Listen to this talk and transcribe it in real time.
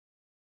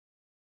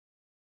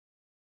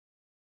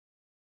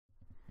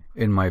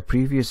In my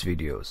previous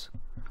videos,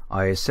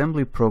 I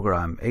assembly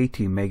programmed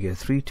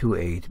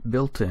ATmega328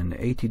 built-in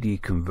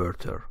ATD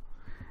converter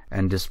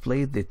and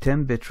displayed the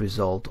 10-bit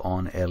result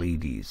on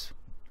LEDs.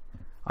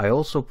 I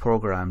also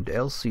programmed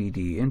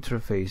LCD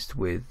interfaced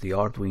with the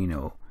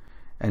Arduino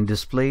and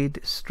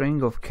displayed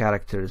string of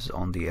characters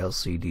on the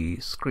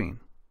LCD screen.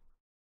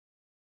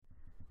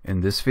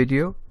 In this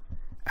video,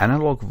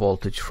 analog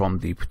voltage from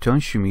the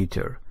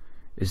potentiometer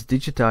is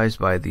digitized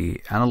by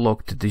the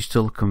analog to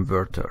digital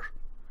converter,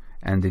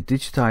 and the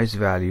digitized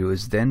value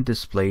is then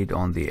displayed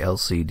on the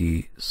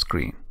LCD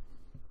screen.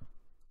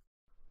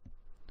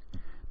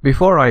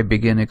 Before I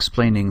begin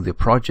explaining the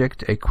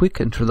project, a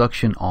quick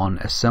introduction on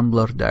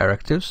assembler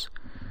directives,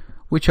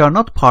 which are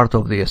not part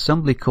of the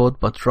assembly code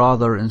but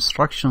rather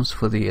instructions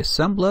for the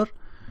assembler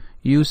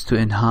used to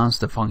enhance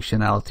the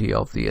functionality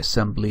of the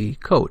assembly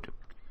code.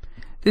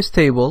 This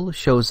table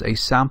shows a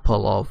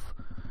sample of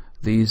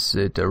these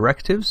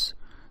directives,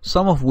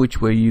 some of which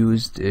were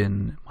used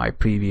in my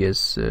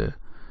previous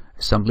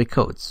assembly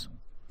codes.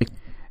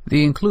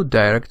 The include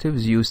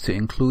directives used to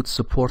include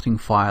supporting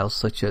files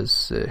such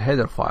as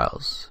header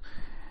files,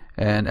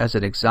 and as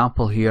an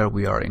example here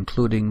we are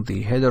including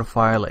the header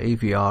file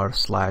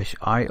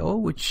avr/io,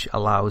 which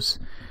allows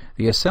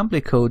the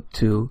assembly code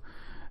to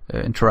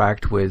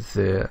interact with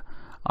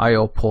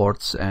IO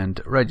ports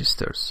and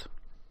registers.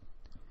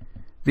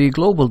 The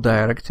global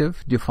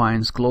directive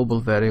defines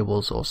global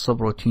variables or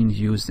subroutines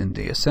used in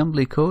the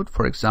assembly code.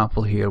 For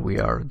example, here we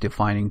are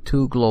defining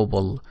two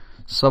global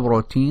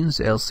subroutines,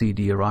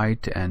 LCD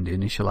write and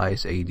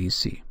initialize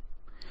ADC.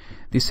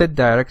 The set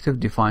directive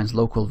defines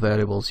local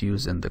variables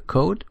used in the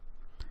code.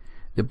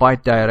 The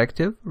byte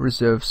directive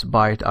reserves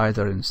byte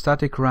either in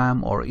static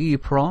RAM or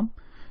EEPROM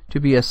to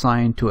be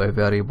assigned to a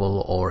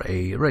variable or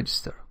a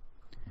register.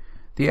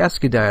 The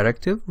ASCII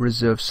directive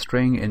reserves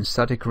string in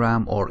static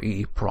RAM or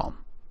EEPROM,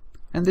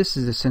 and this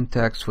is the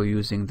syntax for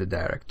using the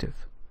directive.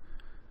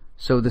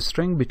 So the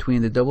string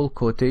between the double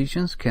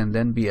quotations can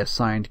then be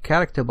assigned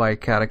character by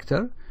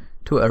character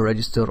to a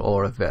register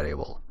or a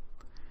variable.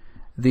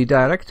 The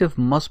directive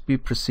must be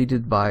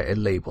preceded by a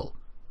label.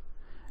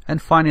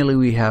 And finally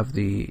we have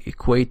the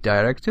equate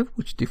directive,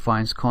 which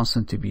defines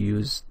constant to be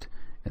used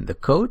in the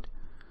code.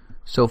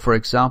 So for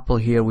example,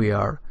 here we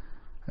are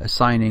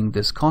assigning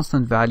this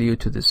constant value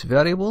to this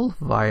variable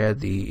via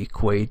the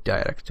equate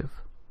directive.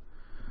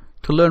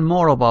 To learn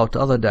more about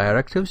other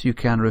directives, you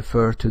can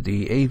refer to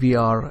the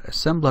AVR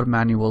assembler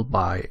manual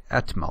by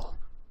Atmel.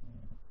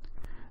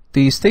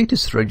 The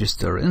status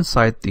register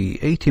inside the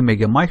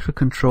ATmega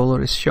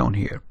microcontroller is shown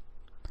here.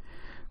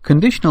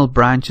 Conditional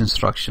branch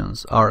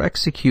instructions are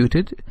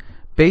executed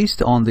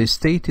based on the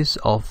status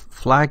of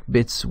flag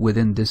bits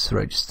within this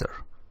register.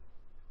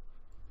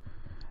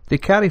 The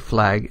carry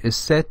flag is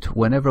set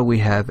whenever we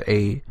have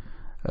a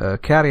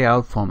carry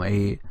out from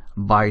a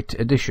byte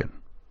addition.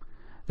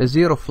 The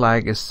zero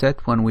flag is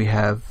set when we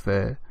have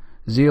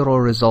zero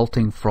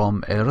resulting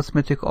from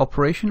arithmetic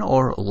operation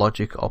or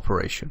logic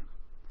operation.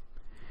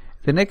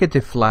 The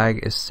negative flag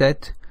is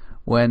set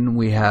when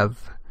we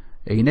have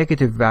a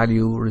negative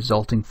value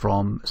resulting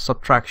from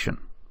subtraction.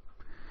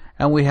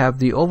 And we have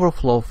the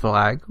overflow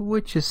flag,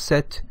 which is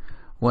set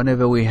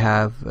whenever we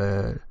have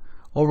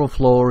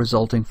overflow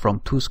resulting from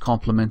 2's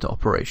complement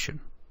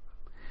operation.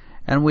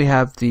 And we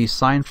have the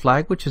sign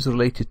flag, which is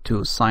related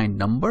to signed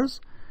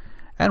numbers.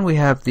 And we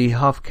have the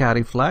half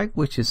carry flag,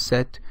 which is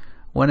set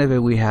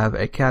whenever we have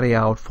a carry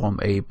out from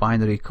a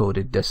binary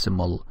coded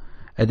decimal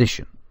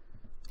addition.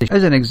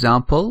 As an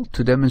example,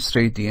 to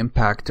demonstrate the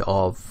impact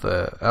of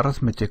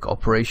arithmetic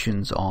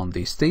operations on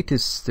the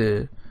status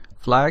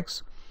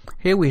flags,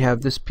 here we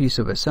have this piece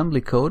of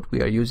assembly code.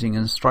 We are using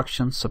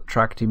instruction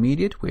subtract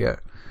immediate. We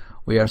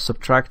are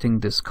subtracting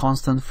this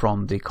constant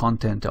from the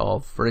content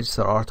of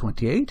register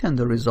R28, and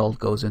the result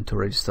goes into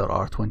register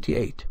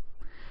R28.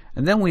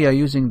 And then we are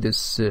using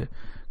this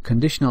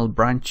conditional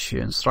branch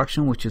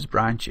instruction, which is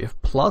branch if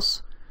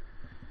plus.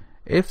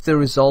 If the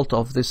result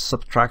of this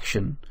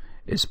subtraction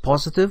is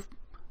positive,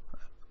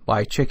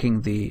 by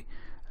checking the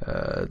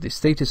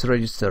status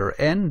register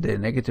N, the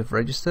negative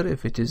register.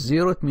 If it is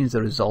 0, it means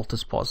the result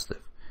is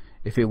positive.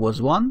 If it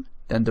was 1,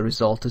 then the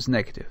result is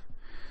negative.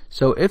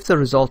 So if the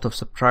result of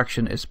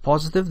subtraction is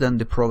positive, then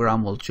the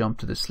program will jump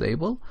to this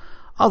label.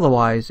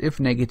 Otherwise, if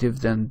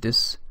negative, then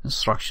this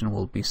instruction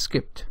will be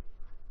skipped.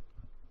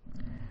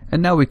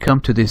 And now we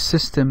come to the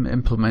system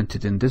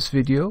implemented in this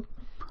video.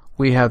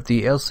 We have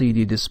the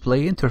LCD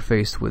display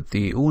interfaced with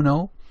the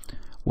UNO,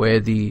 where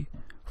the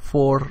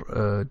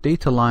 4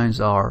 data lines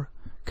are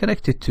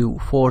connected to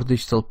 4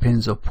 digital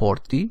pins of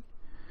port D.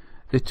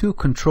 The 2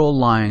 control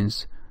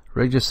lines,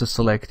 register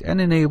select and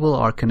enable,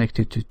 are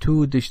connected to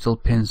 2 digital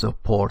pins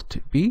of port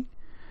B,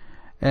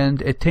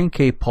 and a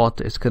 10K pot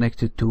is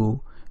connected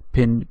to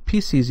pin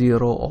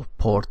PC0 of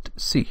port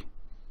C.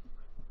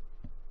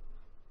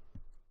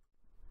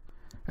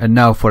 And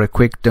now for a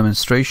quick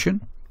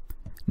demonstration.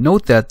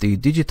 Note that the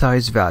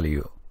digitized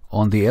value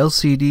on the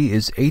LCD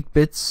is 8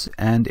 bits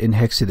and in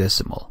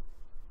hexadecimal.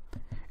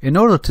 In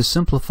order to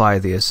simplify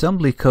the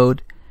assembly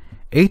code,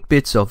 8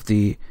 bits of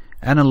the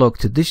analog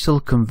to digital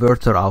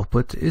converter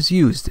output is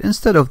used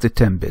instead of the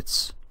 10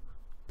 bits.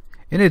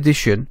 In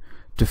addition,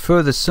 to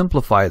further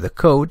simplify the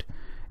code,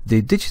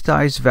 the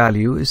digitized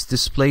value is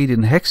displayed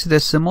in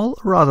hexadecimal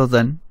rather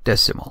than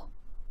decimal.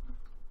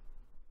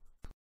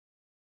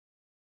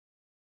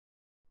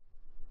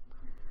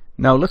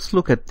 Now let's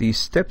look at the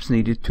steps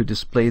needed to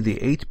display the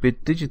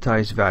 8-bit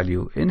digitized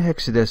value in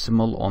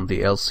hexadecimal on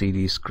the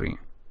LCD screen.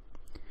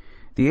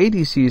 The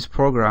ADC is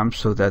programmed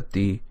so that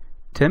the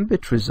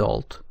 10-bit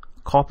result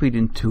copied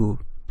into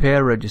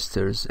pair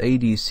registers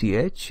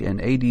ADCH and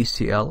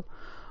ADCL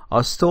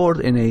are stored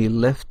in a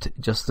left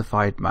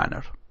justified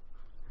manner.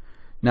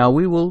 Now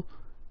we will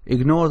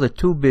ignore the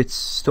 2 bits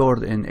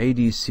stored in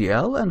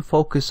ADCL and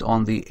focus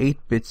on the 8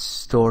 bits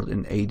stored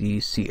in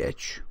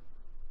ADCH.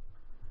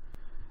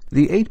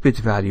 The 8-bit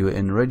value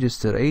in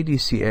register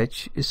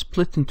ADCH is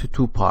split into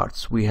 2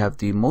 parts. We have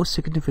the most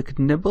significant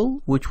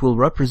nibble, which will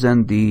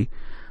represent the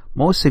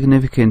most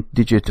significant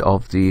digit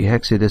of the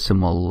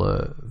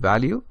hexadecimal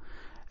value,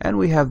 and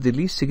we have the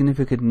least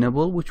significant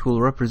nibble, which will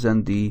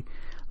represent the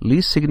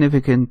least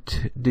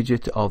significant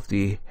digit of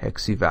the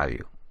hexa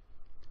value.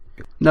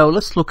 Now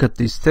let's look at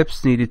the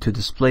steps needed to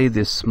display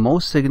this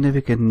most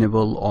significant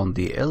nibble on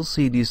the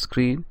LCD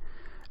screen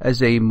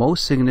as a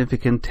most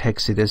significant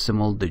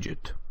hexadecimal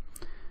digit.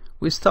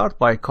 We start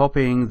by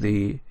copying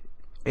the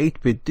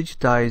 8-bit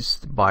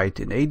digitized byte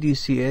in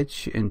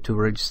ADCH into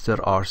register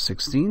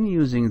R16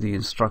 using the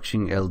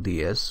instruction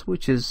LDS,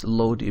 which is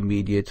load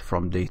immediate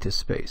from data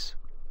space.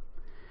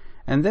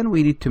 And then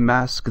we need to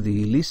mask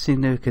the least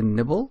significant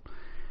nibble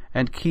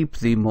and keep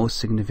the most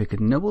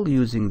significant nibble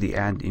using the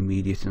AND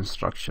immediate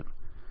instruction.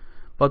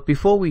 But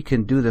before we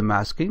can do the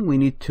masking, we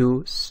need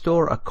to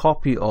store a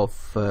copy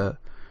of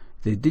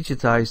the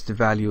digitized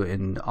value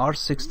in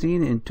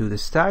R16 into the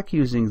stack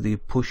using the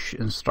push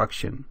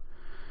instruction.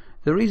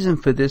 The reason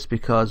for this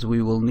because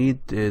we will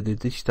need the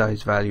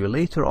digitized value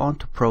later on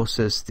to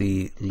process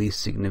the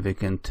least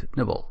significant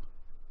nibble.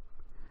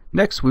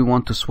 Next, we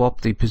want to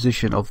swap the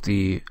position of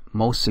the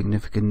most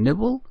significant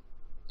nibble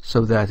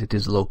so that it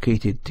is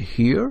located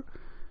here,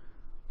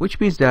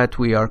 which means that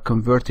we are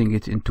converting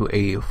it into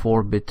a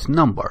 4-bit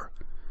number,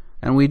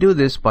 and we do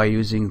this by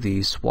using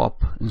the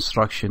swap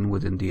instruction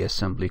within the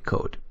assembly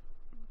code.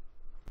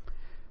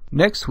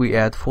 Next, we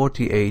add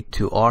 48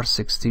 to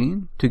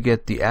R16 to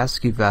get the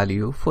ASCII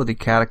value for the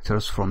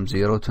characters from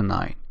 0 to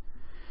 9.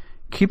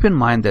 Keep in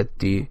mind that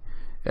the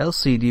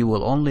LCD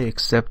will only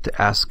accept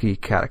ASCII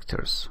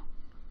characters.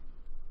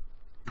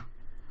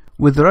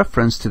 With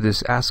reference to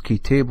this ASCII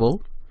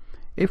table,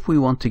 if we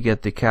want to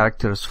get the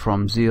characters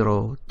from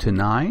 0 to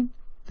 9,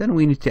 then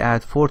we need to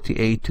add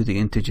 48 to the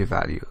integer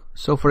value.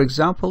 So for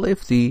example,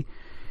 if the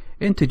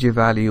integer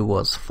value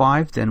was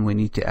 5, then we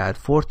need to add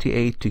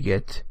 48 to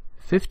get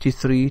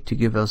 53 to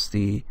give us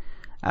the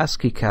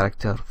ASCII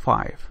character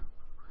 5.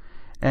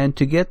 And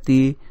to get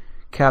the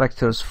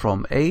characters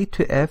from A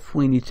to F,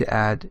 we need to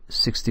add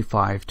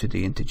 65 to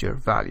the integer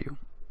value.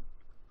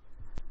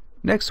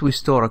 Next, we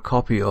store a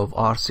copy of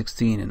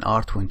R16 in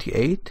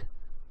R28,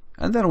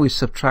 and then we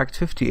subtract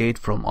 58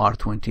 from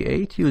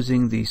R28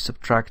 using the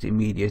subtract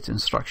immediate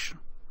instruction.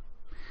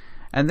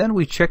 And then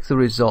we check the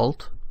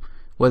result,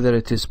 whether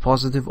it is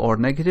positive or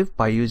negative,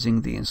 by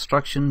using the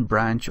instruction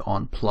branch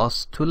on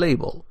plus to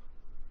label.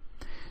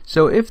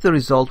 So if the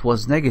result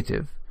was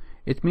negative,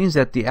 it means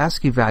that the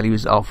ASCII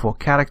values are for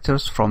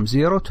characters from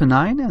 0 to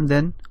 9, and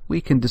then we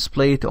can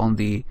display it on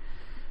the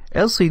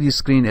LCD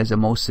screen as a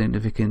most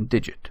significant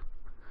digit.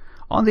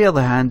 On the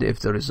other hand, if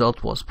the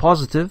result was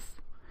positive,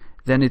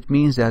 then it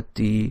means that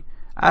the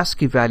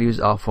ASCII values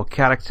are for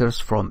characters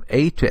from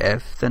A to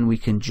F. Then we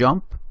can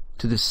jump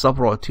to the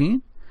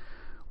subroutine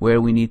where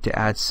we need to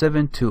add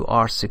 7 to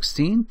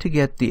R16 to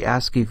get the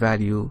ASCII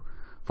value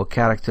for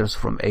characters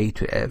from A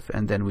to F,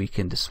 and then we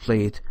can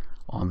display it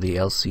on the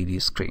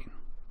LCD screen.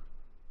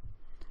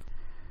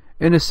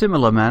 In a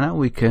similar manner,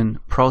 we can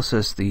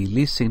process the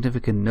least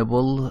significant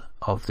nibble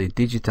of the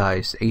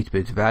digitized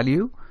 8-bit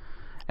value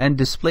and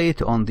display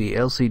it on the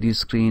LCD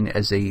screen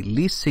as a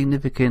least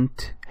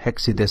significant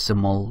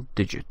hexadecimal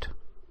digit.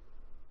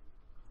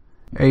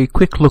 A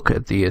quick look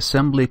at the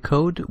assembly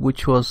code,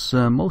 which was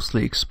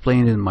mostly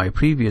explained in my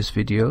previous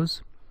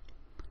videos.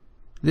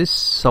 This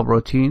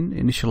subroutine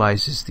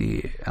initializes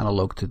the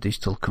analog to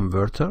digital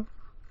converter.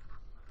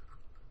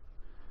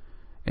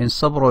 In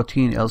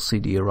subroutine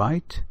LCD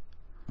write,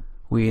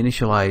 we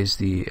initialize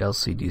the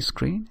LCD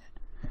screen,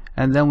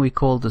 and then we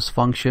call this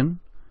function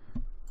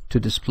to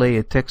display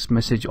a text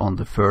message on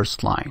the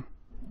first line.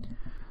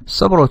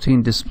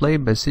 Subroutine display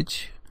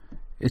message,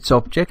 its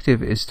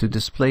objective is to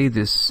display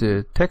this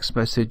text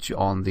message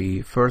on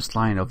the first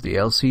line of the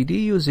LCD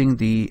using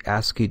the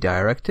ASCII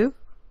directive,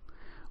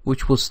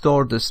 which will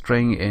store the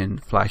string in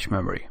flash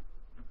memory.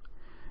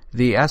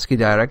 The ASCII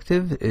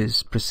directive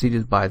is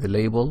preceded by the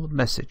label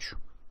message.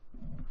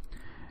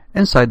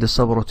 Inside the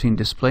subroutine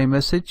display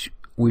message,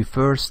 we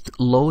first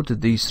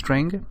load the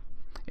string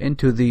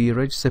into the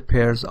register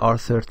pairs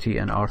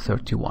R30 and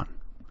R31,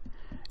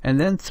 and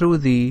then through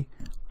the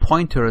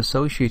pointer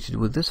associated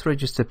with this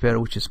register pair,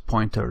 which is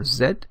pointer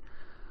Z,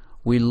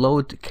 we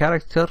load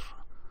character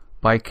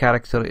by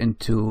character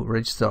into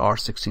register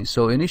R16.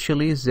 So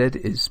initially Z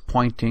is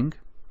pointing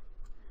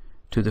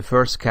to the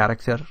first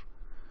character,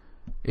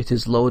 it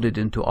is loaded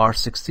into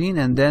R16,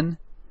 and then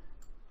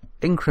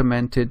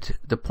incremented,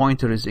 the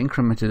pointer is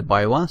incremented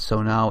by 1,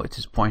 so now it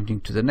is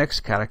pointing to the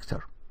next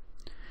character.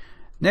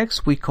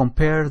 Next we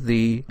compare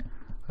the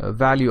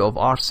value of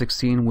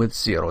R16 with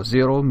 0.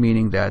 0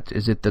 meaning that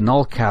is it the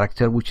null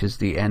character, which is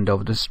the end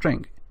of the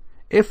string.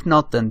 If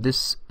not, then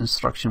this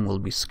instruction will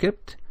be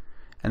skipped,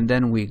 and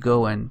then we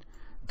go and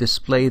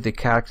display the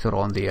character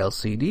on the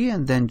LCD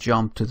and then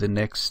jump to the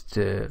next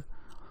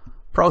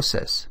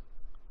process.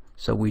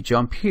 So we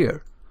jump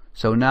here.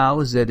 So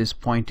now Z is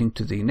pointing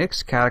to the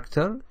next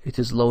character, it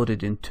is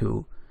loaded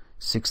into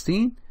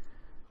 16,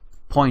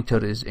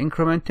 pointer is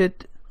incremented,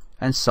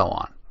 and so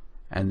on.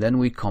 And then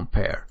we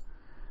compare.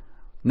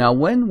 Now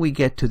when we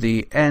get to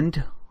the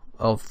end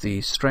of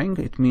the string,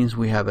 it means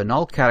we have a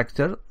null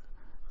character.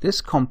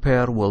 This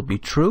compare will be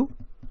true,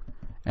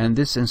 and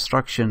this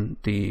instruction,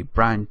 the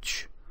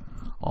branch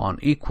on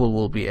equal,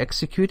 will be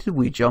executed.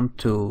 We jump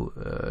to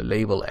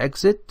label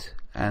exit,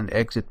 and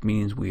exit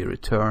means we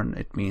return.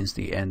 It means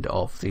the end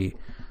of the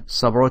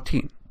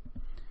subroutine.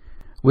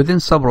 Within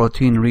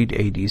subroutine read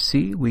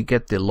ADC, we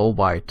get the low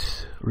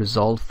byte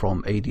result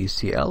from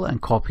ADCL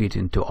and copy it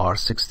into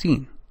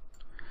R16.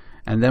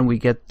 And then we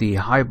get the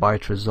high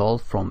byte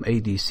result from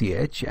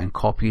ADCH and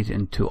copy it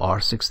into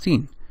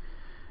R16.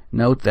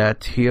 Note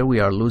that here we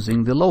are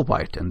losing the low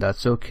byte, and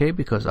that's okay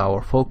because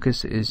our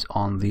focus is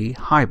on the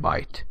high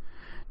byte.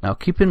 Now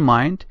keep in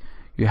mind,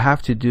 you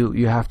have to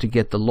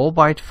get the low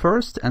byte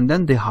first and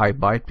then the high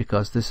byte,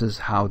 because this is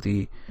how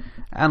the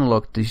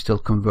analog digital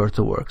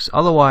converter works.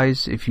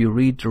 Otherwise, if you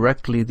read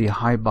directly the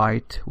high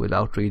byte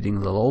without reading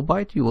the low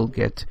byte, you will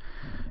get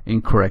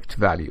incorrect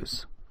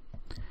values.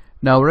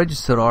 Now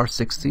register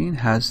R16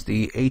 has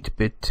the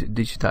 8-bit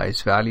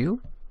digitized value.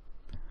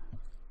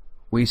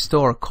 We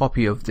store a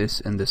copy of this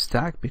in the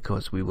stack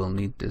because we will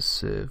need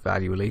this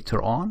value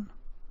later on.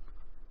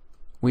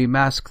 We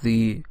mask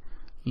the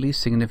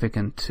least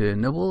significant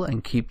nibble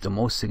and keep the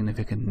most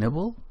significant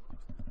nibble.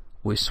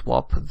 We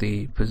swap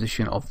the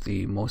position of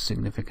the most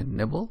significant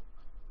nibble.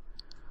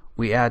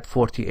 We add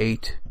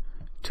 48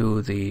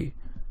 to the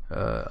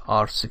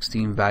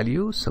R16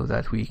 value so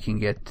that we can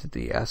get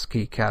the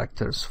ASCII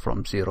characters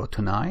from 0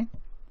 to 9.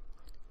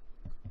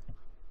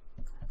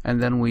 And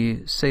then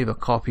we save a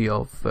copy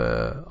of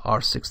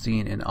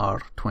R16 in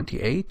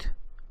R28.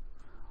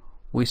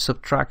 We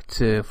subtract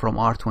from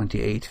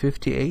R28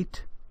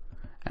 58,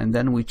 and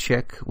then we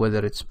check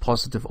whether it's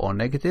positive or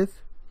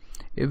negative.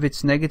 If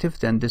it's negative,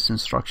 then this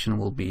instruction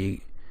will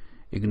be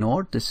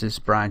ignored. This is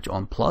branch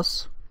on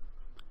plus.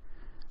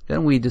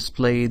 Then we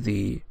display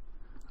the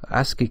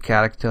ASCII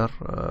character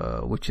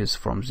which is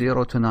from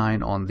 0 to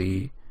 9 on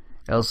the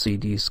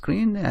LCD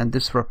screen, and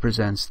this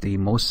represents the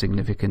most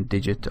significant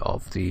digit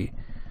of the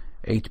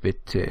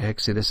 8-bit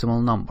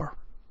hexadecimal number.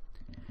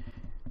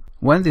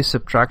 When the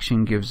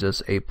subtraction gives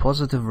us a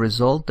positive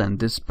result, then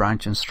this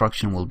branch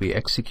instruction will be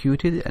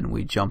executed, and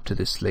we jump to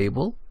this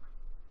label.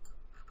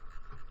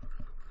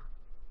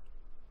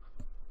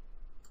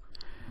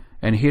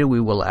 And here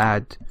we will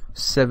add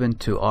 7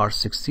 to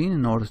R16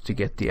 in order to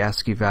get the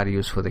ASCII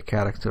values for the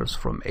characters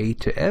from A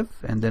to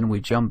F, and then we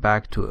jump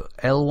back to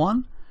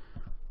L1,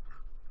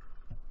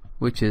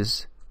 which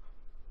is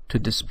to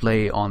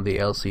display on the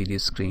LCD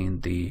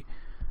screen the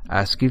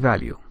ASCII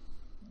value.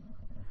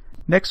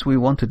 Next, we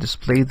want to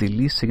display the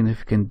least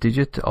significant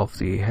digit of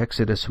the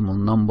hexadecimal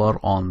number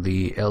on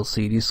the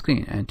LCD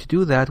screen, and to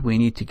do that we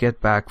need to get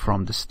back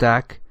from the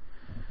stack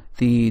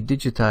the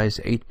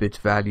digitized 8-bit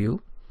value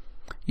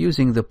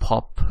using the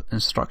pop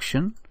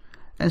instruction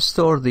and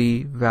store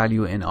the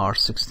value in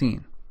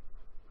R16.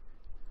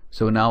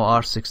 So now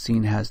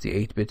R16 has the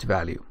 8-bit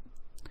value.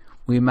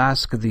 We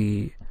mask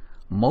the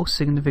most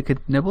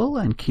significant nibble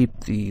and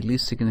keep the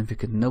least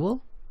significant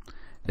nibble.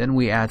 Then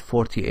we add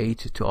 48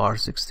 to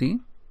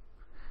R16,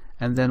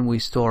 and then we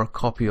store a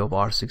copy of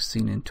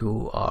R16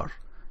 into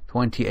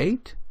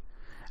R28,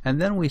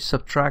 and then we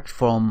subtract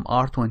from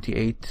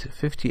R28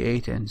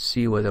 58 and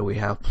see whether we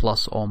have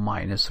plus or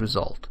minus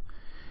result.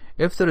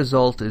 If the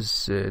result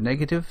is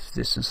negative,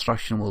 this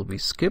instruction will be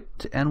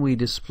skipped, and we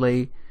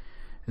display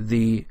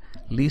the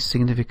least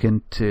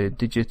significant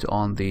digit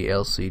on the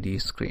LCD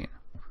screen.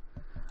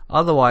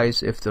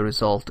 Otherwise, if the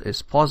result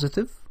is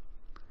positive,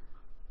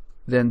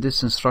 then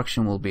this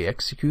instruction will be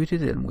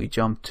executed, and we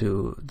jump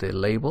to the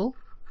label,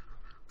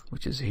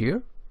 which is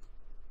here,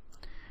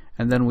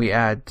 and then we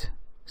add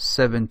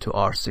 7 to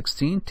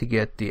R16 to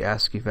get the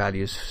ASCII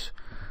values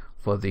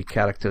for the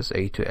characters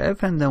A to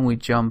F, and then we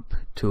jump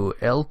to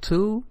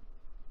L2,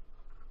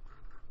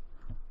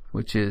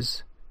 which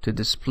is to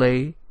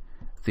display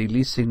the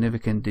least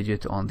significant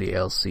digit on the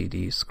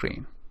LCD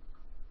screen.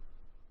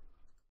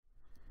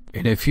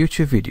 In a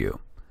future video,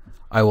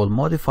 I will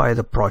modify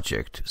the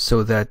project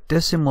so that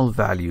decimal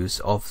values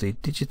of the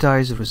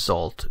digitized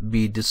result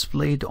be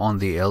displayed on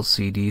the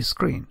LCD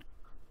screen.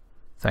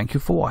 Thank you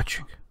for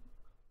watching.